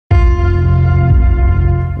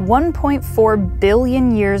1.4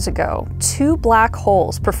 billion years ago, two black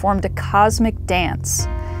holes performed a cosmic dance.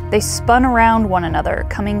 They spun around one another,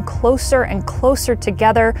 coming closer and closer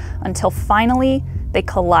together until finally they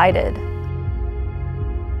collided.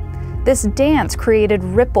 This dance created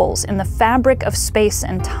ripples in the fabric of space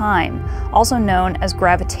and time, also known as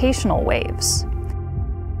gravitational waves.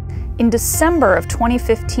 In December of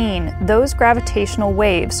 2015, those gravitational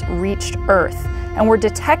waves reached Earth and were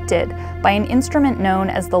detected by an instrument known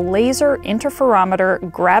as the Laser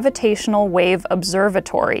Interferometer Gravitational Wave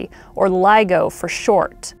Observatory, or LIGO for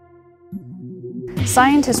short.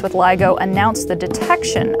 Scientists with LIGO announced the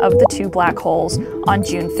detection of the two black holes on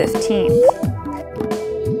June 15th.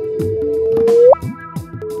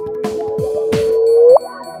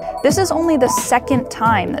 This is only the second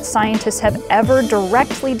time that scientists have ever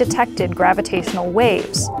directly detected gravitational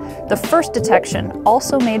waves. The first detection,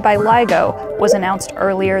 also made by LIGO, was announced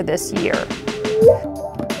earlier this year.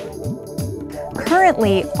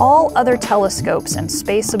 Currently, all other telescopes and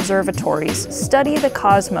space observatories study the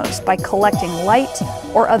cosmos by collecting light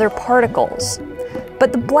or other particles.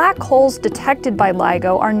 But the black holes detected by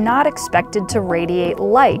LIGO are not expected to radiate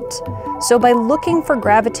light. So by looking for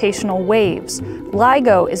gravitational waves,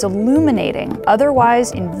 LIGO is illuminating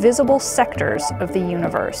otherwise invisible sectors of the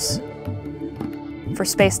universe. For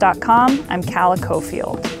Space.com, I'm Calla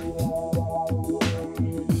Cofield.